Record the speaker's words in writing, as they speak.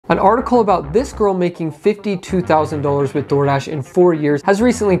An article about this girl making $52,000 with DoorDash in 4 years has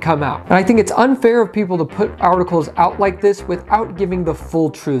recently come out. And I think it's unfair of people to put articles out like this without giving the full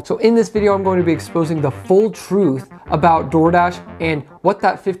truth. So in this video, I'm going to be exposing the full truth about DoorDash and what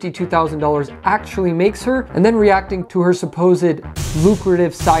that $52,000 actually makes her, and then reacting to her supposed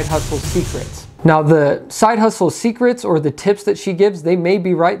lucrative side hustle secrets. Now, the side hustle secrets or the tips that she gives, they may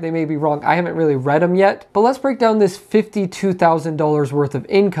be right, they may be wrong. I haven't really read them yet, but let's break down this $52,000 worth of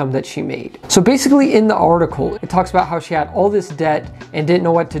income that she made. So basically in the article, it talks about how she had all this debt and didn't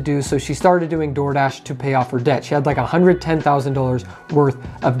know what to do, so she started doing DoorDash to pay off her debt. She had like $110,000 worth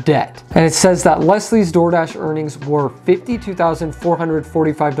of debt. And it says that Leslie's DoorDash earnings were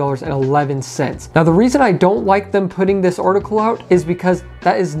 $52,445.11. Now, the reason I don't like them putting this article out is because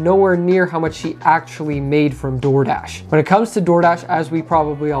that is nowhere near how much she actually made from DoorDash. When it comes to DoorDash, as we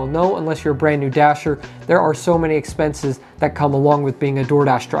probably all know, unless you're a brand new Dasher, there are so many expenses that come along with being a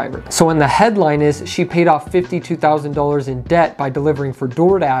DoorDash driver. So when the headline is she paid off $52,000 in debt by delivering for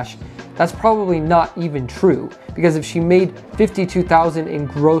DoorDash, that's probably not even true, because if she made $52,000 in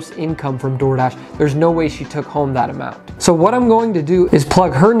gross income from DoorDash, there's no way she took home that amount. So what I'm going to do is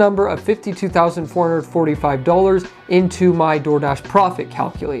plug her number of $52,445 into my DoorDash profit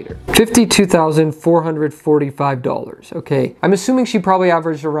calculator. $52,445. Okay, I'm assuming she probably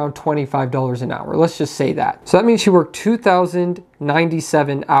averaged around $25 an hour. Let's just say that. So that means she worked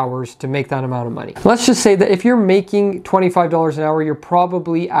 2,097 hours to make that amount of money. Let's just say that if you're making $25 an hour, you're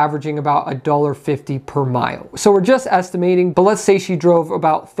probably averaging about $1.50 per mile. So we're just estimating, but let's say she drove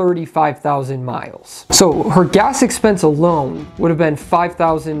about 35,000 miles. So her gas expense alone would have been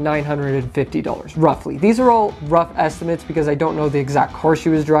 $5,950, roughly. These are all rough estimates because I don't know the exact car she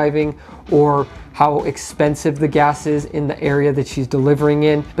was driving or how expensive the gas is in the area that she's delivering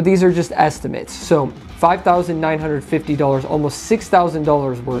in, but these are just estimates. So $5,950, almost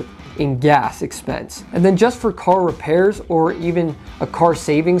 $6,000 worth in gas expense. And then just for car repairs or even a car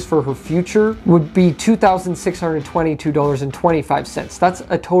savings for her future would be $2,622.25. That's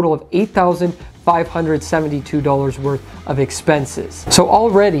a total of $8,572 worth of expenses. So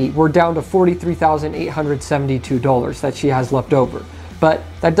already we're down to $43,872 that she has left over. But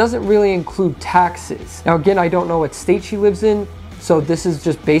that doesn't really include taxes. Now again, I don't know what state she lives in, so this is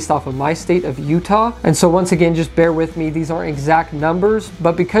just based off of my state of Utah. And so once again, just bear with me, these aren't exact numbers,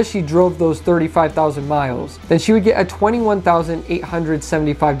 but because she drove those 35,000 miles, then she would get a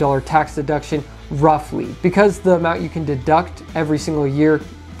 $21,875 tax deduction roughly, because the amount you can deduct every single year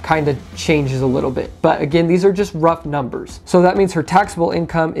kind of changes a little bit. But again, these are just rough numbers. So that means her taxable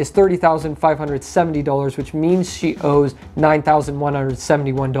income is $30,570, which means she owes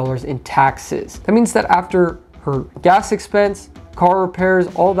 $9,171 in taxes. That means that after her gas expense, car repairs,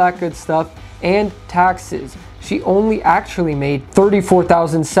 all that good stuff, and taxes, she only actually made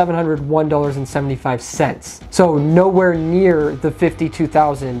 $34,701.75. So nowhere near the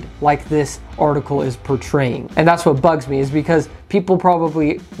 $52,000 like this article is portraying. And that's what bugs me, is because people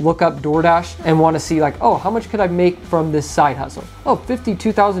probably look up DoorDash and want to see like, oh, how much could I make from this side hustle? Oh,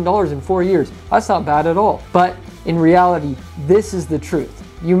 $52,000 in 4 years. That's not bad at all. But in reality, this is the truth.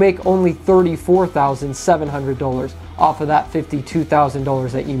 You make only $34,700 off of that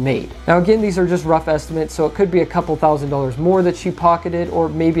 $52,000 that you made. Now again, these are just rough estimates, so it could be a couple $1,000s more that she pocketed, or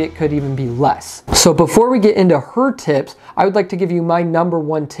maybe it could even be less. So before we get into her tips, I would like to give you my number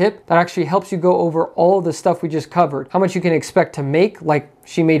one tip that actually helps you go over all the stuff we just covered. How much you can expect to make, like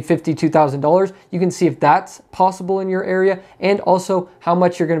she made $52,000. You can see if that's possible in your area, and also how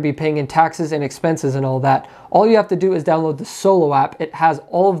much you're going to be paying in taxes and expenses and all that. All you have to do is download the Solo app. It has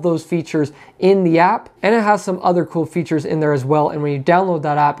all of those features in the app, and it has some other cool features in there as well. And when you download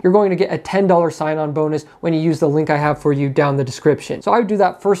that app, you're going to get a $10 sign-on bonus when you use the link I have for you down the description. So I would do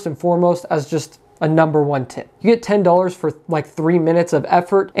that first and foremost as just a number one tip. You get $10 for like 3 minutes of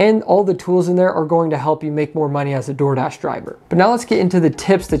effort, and all the tools in there are going to help you make more money as a DoorDash driver. But now let's get into the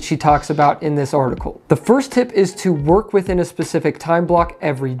tips that she talks about in this article. The first tip is to work within a specific time block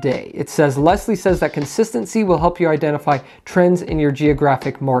every day. It says, Leslie says that consistency will help you identify trends in your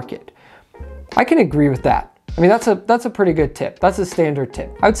geographic market. I can agree with that. I mean, that's a pretty good tip. That's a standard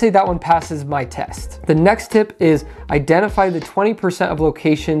tip. I would say that one passes my test. The next tip is identify the 20% of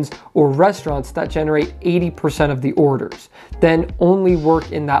locations or restaurants that generate 80% of the orders. Then only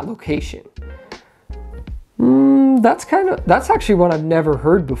work in that location. That's actually one I've never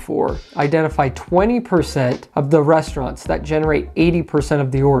heard before. Identify 20% of the restaurants that generate 80%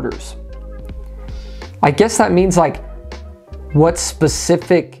 of the orders. I guess that means like what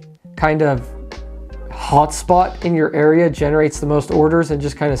specific kind of hotspot in your area generates the most orders and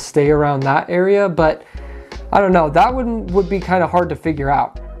just kind of stay around that area. But I don't know, that would be kind of hard to figure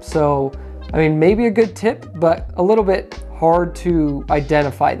out. So, I mean, maybe a good tip, but a little bit hard to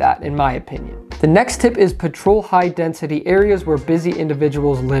identify that in my opinion. The next tip is patrol high density areas where busy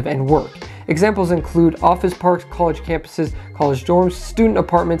individuals live and work. Examples include office parks, college campuses, college dorms, student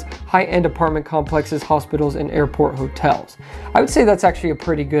apartments, high-end apartment complexes, hospitals, and airport hotels. I would say that's actually a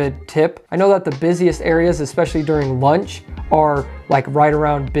pretty good tip. I know that the busiest areas, especially during lunch, are like right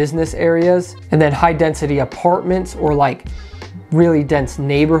around business areas, and then high density apartments or like really dense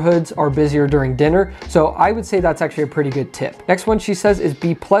neighborhoods are busier during dinner. So I would say that's actually a pretty good tip. Next one she says is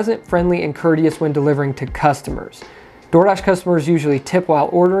be pleasant, friendly, and courteous when delivering to customers. DoorDash customers usually tip while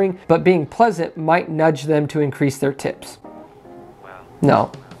ordering, but being pleasant might nudge them to increase their tips. No,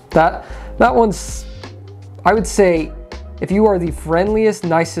 that one's, I would say, if you are the friendliest,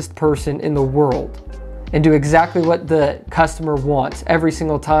 nicest person in the world and do exactly what the customer wants every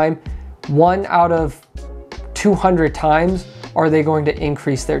single time, 1 out of 200 times are they going to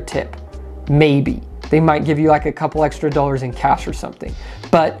increase their tip. Maybe. They might give you like a couple extra dollars in cash or something.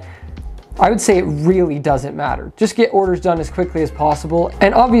 But I would say it really doesn't matter. Just get orders done as quickly as possible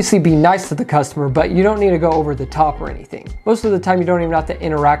and obviously be nice to the customer, but you don't need to go over the top or anything. Most of the time you don't even have to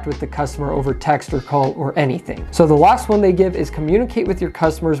interact with the customer over text or call or anything. So the last one they give is communicate with your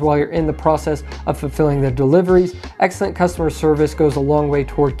customers while you're in the process of fulfilling their deliveries. Excellent customer service goes a long way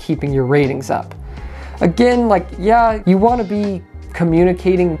toward keeping your ratings up. Again, like, yeah, you want to be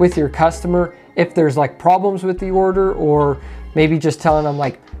communicating with your customer if there's like problems with the order, or maybe just telling them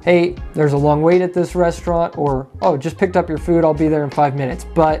like, hey, there's a long wait at this restaurant, or, oh, just picked up your food, I'll be there in 5 minutes.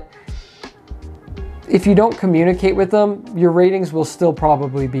 But if you don't communicate with them, your ratings will still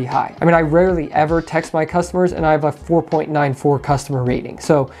probably be high. I mean, I rarely ever text my customers and I have a 4.94 customer rating.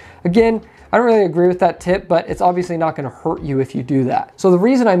 So again, I don't really agree with that tip, but it's obviously not going to hurt you if you do that. So the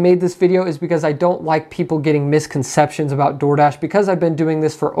reason I made this video is because I don't like people getting misconceptions about DoorDash. Because I've been doing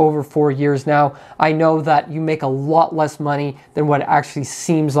this for over 4 years now, I know that you make a lot less money than what it actually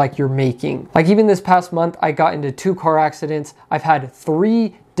seems like you're making. Like even this past month, I got into 2 car accidents. I've had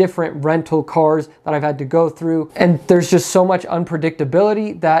 3 different rental cars that I've had to go through. And there's just so much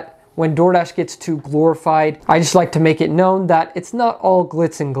unpredictability that when DoorDash gets too glorified, I just like to make it known that it's not all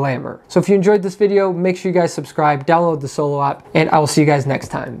glitz and glamour. So if you enjoyed this video, make sure you guys subscribe, download the Solo app, and I will see you guys next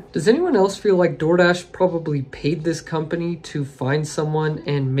time. Does anyone else feel like DoorDash probably paid this company to find someone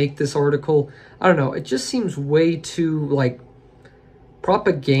and make this article? I don't know, it just seems way too like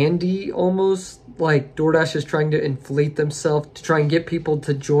propagandy almost. Like DoorDash is trying to inflate themselves to try and get people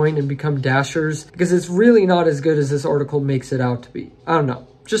to join and become Dashers, because it's really not as good as this article makes it out to be. I don't know.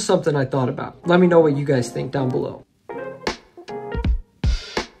 Just something I thought about. Let me know what you guys think down below.